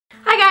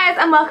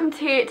guys, and welcome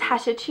to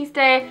Tasha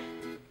Tuesday.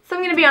 So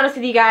I'm going to be honest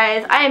with you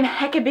guys, I am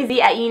hecka busy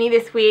at uni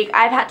this week.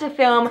 I've had to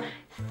film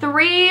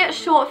 3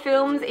 short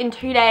films in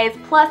 2 days,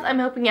 plus I'm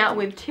helping out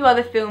with 2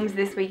 other films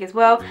this week as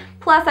well,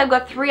 plus I've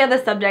got 3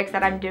 other subjects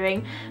that I'm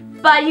doing.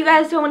 But you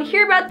guys don't want to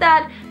hear about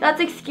that,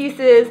 that's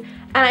excuses,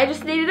 and I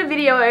just needed a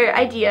video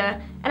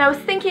idea, and I was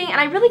thinking, and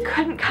I really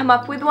couldn't come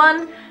up with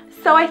one,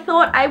 so I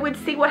thought I would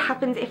see what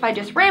happens if I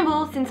just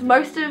ramble, since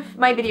most of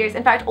my videos,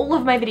 in fact all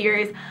of my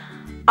videos,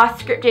 are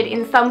scripted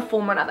in some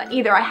form or another.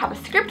 Either I have a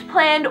script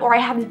planned or I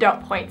have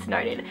dot points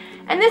noted.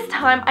 And this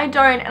time I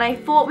don't, and I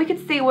thought we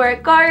could see where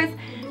it goes,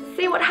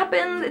 see what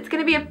happens. It's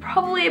going to be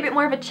probably a bit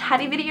more of a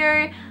chatty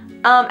video,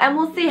 and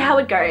we'll see how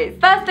it goes.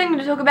 First thing I'm going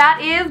to talk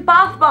about is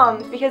bath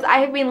bombs, because I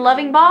have been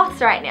loving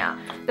baths right now.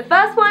 The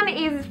first one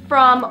is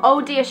from Oh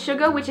Dear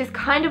Sugar, which is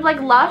kind of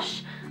like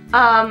Lush,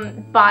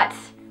 but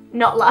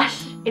not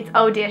Lush, it's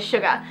Oh Dear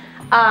Sugar.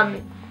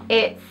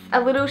 It's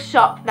a little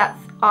shop that's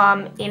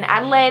in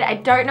Adelaide. I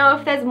don't know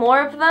if there's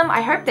more of them.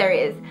 I hope there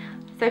is.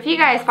 So if you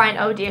guys find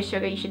Oh Dear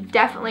Sugar, you should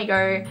definitely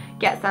go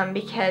get some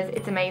because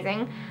it's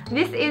amazing.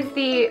 This is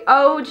the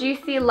Oh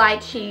Juicy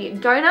Lychee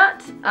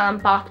Donut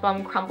Bath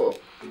Bomb Crumble.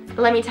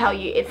 Let me tell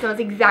you, it smells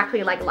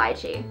exactly like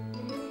lychee.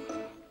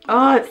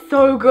 Oh, it's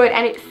so good,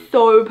 and it's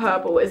so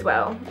purple as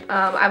well.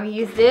 I've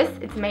used this,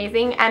 it's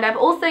amazing, and I've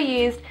also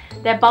used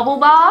their bubble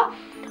bar.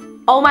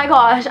 Oh my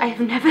gosh, I've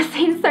never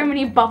seen so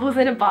many bubbles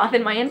in a bath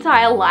in my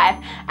entire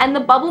life. And the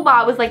bubble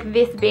bar was like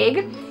this big,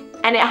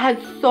 and it had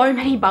so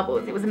many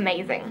bubbles. It was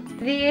amazing.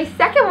 The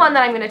second one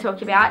that I'm going to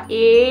talk about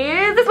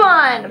is this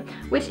one,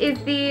 which is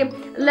the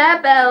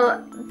La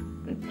Belle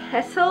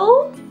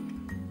Petal.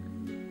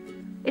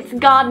 It's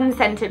garden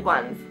scented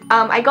ones.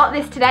 I got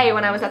this today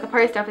when I was at the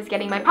post office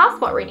getting my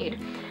passport renewed.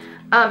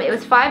 It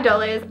was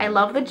 $5. I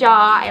love the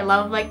jar. I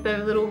love like the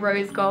little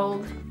rose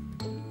gold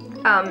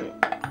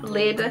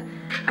lid.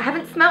 I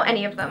haven't smelled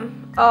any of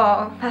them.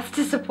 Oh, that's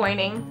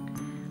disappointing.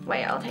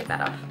 Wait, I'll take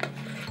that off.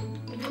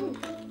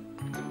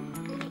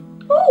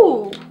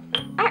 Ooh,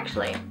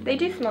 actually, they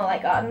do smell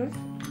like gardens.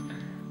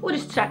 We'll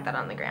just check that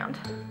on the ground.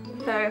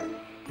 So,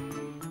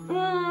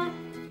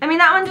 I mean,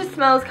 that one just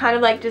smells kind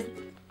of like just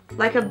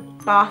like a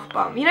bath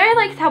bomb. You know,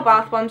 like how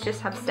bath bombs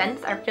just have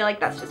scents? I feel like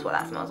that's just what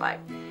that smells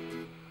like.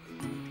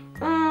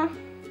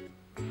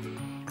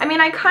 I mean,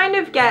 I kind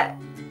of get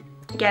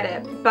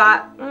it,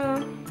 but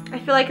I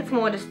feel like it's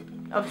more just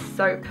of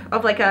soap,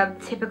 of like a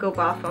typical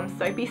bath bomb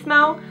soapy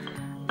smell.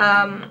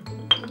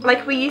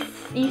 Like we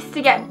used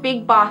to get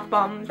big bath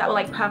bombs that were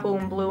like purple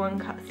and blue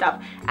and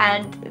stuff,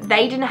 and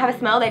they didn't have a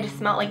smell, they just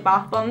smelled like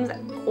bath bombs,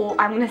 or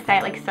I'm gonna say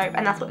it like soap,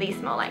 and that's what these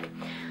smell like.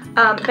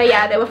 But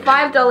yeah, they were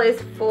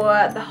 $5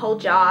 for the whole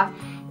jar,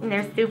 and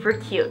they're super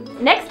cute.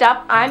 Next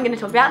up, I'm gonna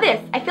talk about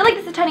this. I feel like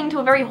this is turning into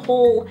a very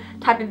haul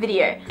type of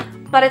video,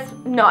 but it's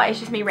not, it's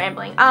just me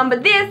rambling.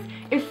 But this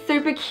is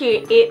super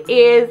cute. It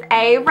is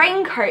a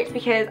raincoat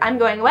because I'm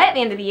going away at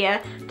the end of the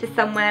year to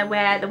somewhere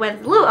where the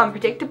weather's a little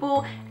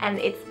unpredictable, and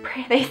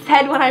they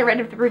said when I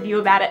read the review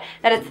about it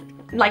that it's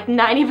like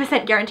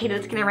 90% guaranteed that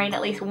it's gonna rain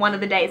at least one of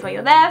the days while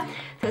you're there.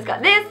 So it's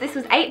got this. This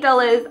was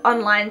 $8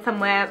 online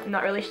somewhere, I'm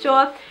not really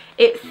sure.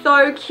 It's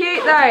so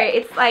cute though.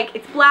 It's like,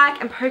 it's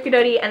black and polka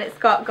dotty, and it's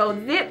got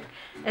gold zip,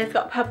 and it's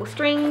got purple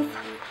strings.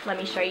 Let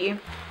me show you.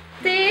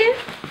 See?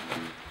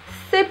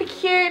 Super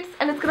cute,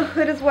 and it's got a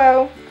hood as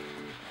well.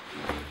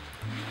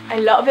 I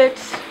love it.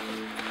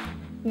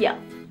 Yeah.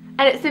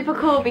 And it's super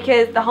cool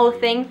because the whole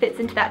thing fits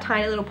into that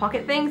tiny little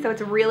pocket thing, so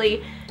it's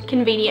really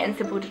convenient and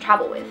simple to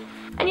travel with.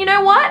 And you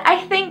know what?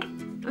 I think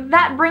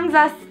that brings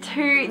us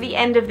to the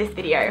end of this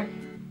video.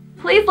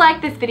 Please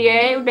like this video,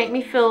 it would make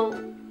me feel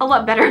a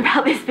lot better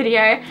about this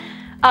video.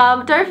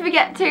 Don't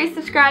forget to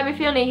subscribe if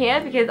you're new here,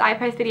 because I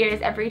post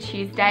videos every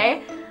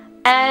Tuesday.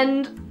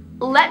 And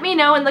let me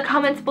know in the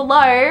comments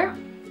below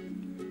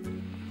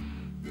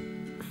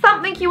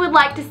something you would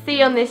like to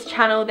see on this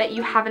channel that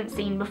you haven't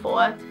seen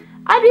before.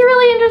 I'd be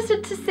really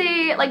interested to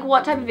see like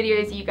what type of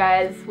videos you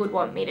guys would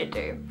want me to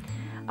do.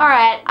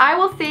 Alright, I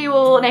will see you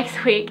all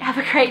next week. Have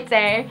a great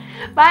day.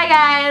 Bye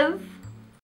guys!